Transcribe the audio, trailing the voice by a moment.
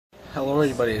Hello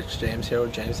everybody, it's James here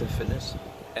with James in Fitness,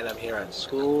 and I'm here at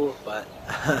school, but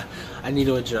I need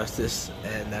to address this,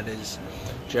 and that is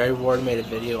Jerry Ward made a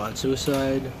video on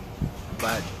suicide,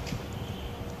 but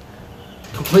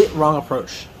complete wrong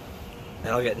approach, and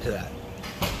I'll get into that.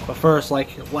 But first, like,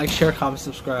 share, comment,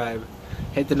 subscribe,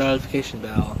 hit the notification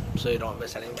bell so you don't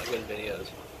miss any of my good videos.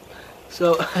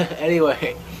 So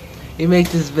anyway, he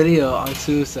makes this video on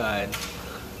suicide,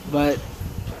 but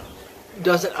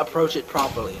doesn't approach it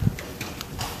properly.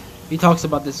 He talks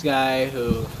about this guy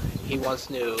who he once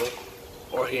knew,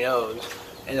 or he knows,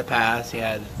 in the past. He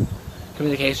had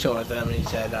communication with him, and he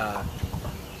said,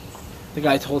 the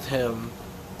guy told him,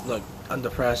 look, I'm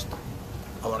depressed,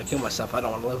 I want to kill myself, I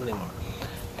don't want to live anymore.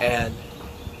 And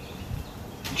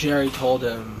Jerry told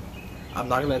him, I'm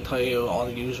not going to tell you all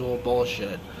the usual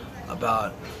bullshit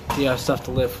about you have stuff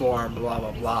to live for and blah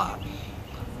blah blah.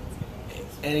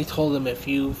 And he told him, if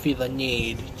you feel the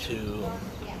need to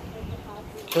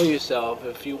kill yourself,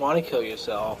 if you want to kill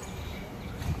yourself,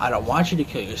 I don't want you to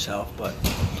kill yourself, but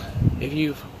if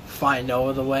you find no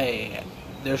other way,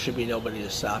 there should be nobody to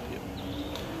stop you.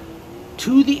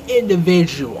 To the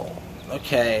individual,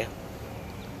 okay,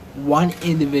 one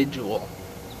individual,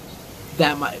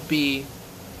 that might be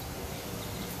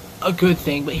a good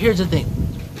thing, but here's the thing.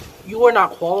 You are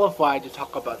not qualified to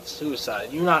talk about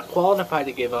suicide. You're not qualified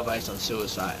to give advice on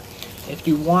suicide. If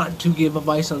you want to give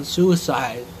advice on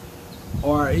suicide,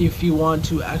 or if you want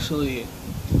to actually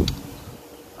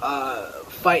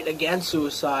fight against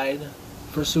suicide,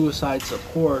 for suicide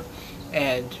support,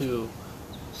 and to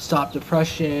stop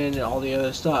depression and all the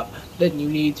other stuff, then you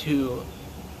need to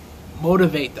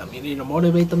motivate them. You need to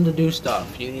motivate them to do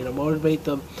stuff. You need to motivate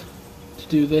them to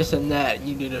do this and that.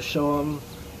 You need to show them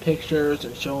pictures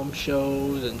and show them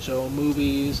shows and show them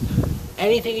movies.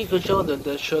 Anything you can show them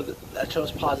that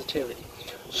shows positivity.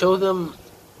 Show them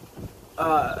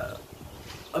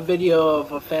a video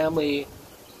of a family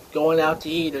going out to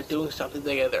eat or doing something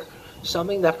together.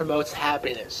 Something that promotes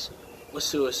happiness with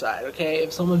suicide, okay?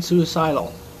 If someone's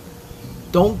suicidal,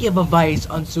 don't give advice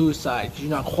on suicide. You're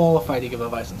not qualified to give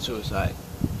advice on suicide.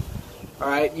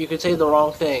 Alright? You could say the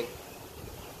wrong thing.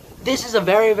 This is a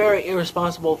very, very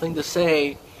irresponsible thing to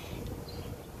say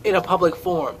in a public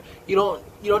forum. You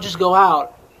don't just go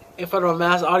out in front of a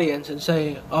mass audience and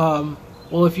say,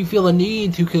 well, if you feel a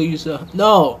need to kill yourself.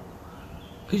 No.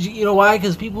 Because you know why?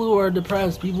 Because people who are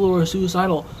depressed, people who are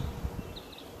suicidal,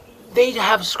 they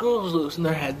have screws loose in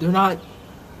their head. They're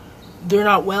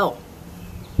not well.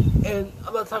 And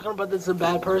I'm not talking about this as a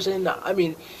bad person. I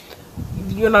mean,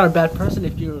 you're not a bad person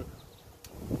if you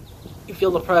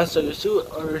feel depressed or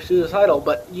you're suicidal,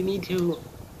 but you need to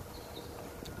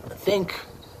think.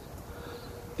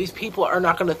 These people are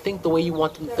not going to think the way you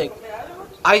want them to think.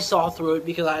 I saw through it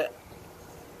because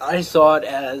I saw it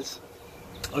as,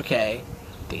 okay,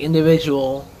 the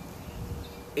individual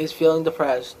is feeling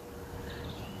depressed,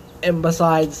 and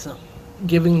besides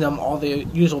giving them all the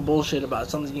usual bullshit about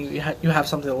something you have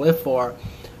something to live for,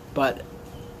 but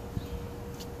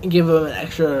give them an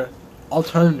extra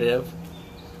alternative,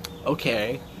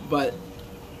 okay, but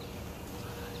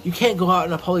you can't go out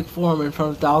in a public forum in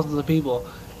front of thousands of people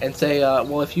and say,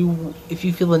 well, if you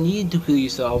feel the need to kill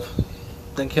yourself,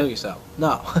 then kill yourself.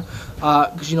 No.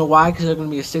 Because you know why? Because they're going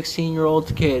to be a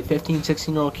 16-year-old kid, 15,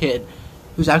 16-year-old kid,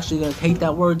 who's actually going to take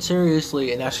that word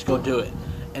seriously and actually go do it.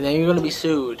 And then you're going to be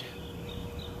sued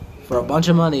for a bunch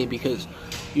of money because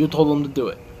you told them to do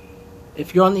it.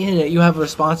 If you're on the internet, you have a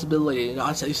responsibility to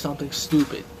not say something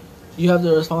stupid. You have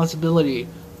the responsibility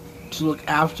to look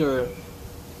after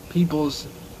people's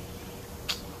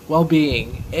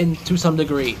well-being, and to some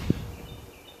degree.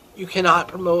 You cannot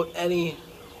promote any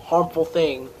harmful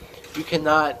thing. You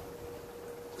cannot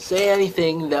say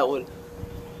anything that would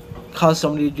cause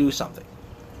somebody to do something.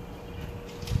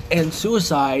 And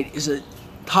suicide is a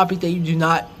topic that you do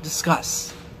not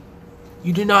discuss.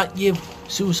 You do not give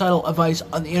suicidal advice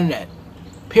on the internet.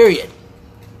 Period.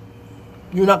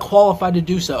 You're not qualified to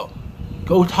do so.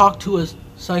 Go talk to a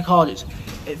psychologist.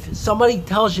 If somebody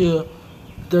tells you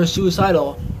they're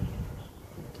suicidal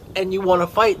and you want to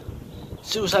fight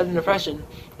suicide and depression,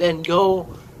 then go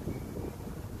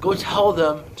tell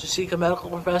them to seek a medical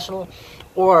professional,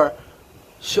 or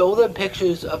show them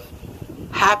pictures of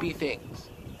happy things,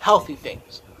 healthy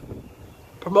things.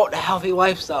 Promote a healthy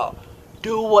lifestyle.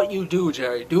 Do what you do,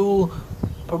 Jerry.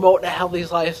 Promote a healthy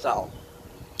lifestyle.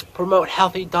 Promote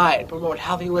healthy diet. Promote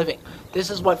healthy living. This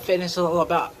is what fitness is all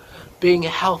about. Being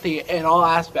healthy in all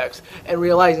aspects and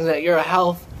realizing that your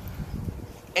health,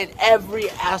 in every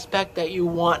aspect that you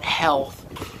want health,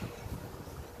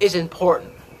 is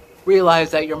important. Realize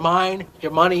that your mind,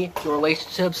 your money, your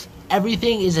relationships,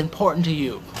 everything is important to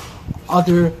you.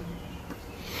 other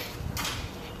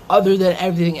than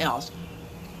everything else.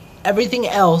 Everything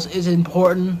else is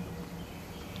important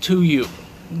to you.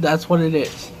 That's what it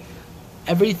is.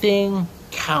 Everything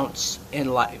counts in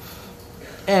life.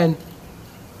 And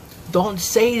don't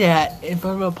say that in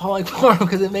front of a public forum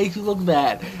because it makes you look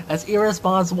bad. That's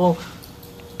irresponsible,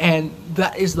 and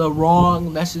that is the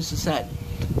wrong message to send.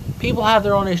 People have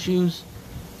their own issues.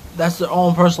 That's their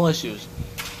own personal issues.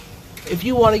 If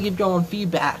you want to give your own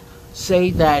feedback,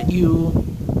 say that you,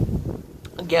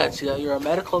 again, see that you're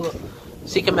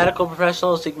seek a medical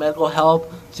professional, seek medical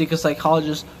help, seek a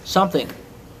psychologist, something.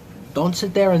 Don't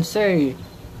sit there and say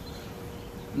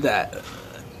that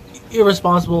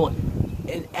irresponsible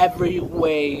in every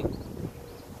way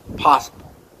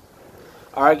possible.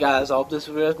 Alright guys, I hope this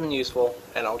video has been useful,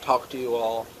 and I'll talk to you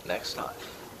all next time.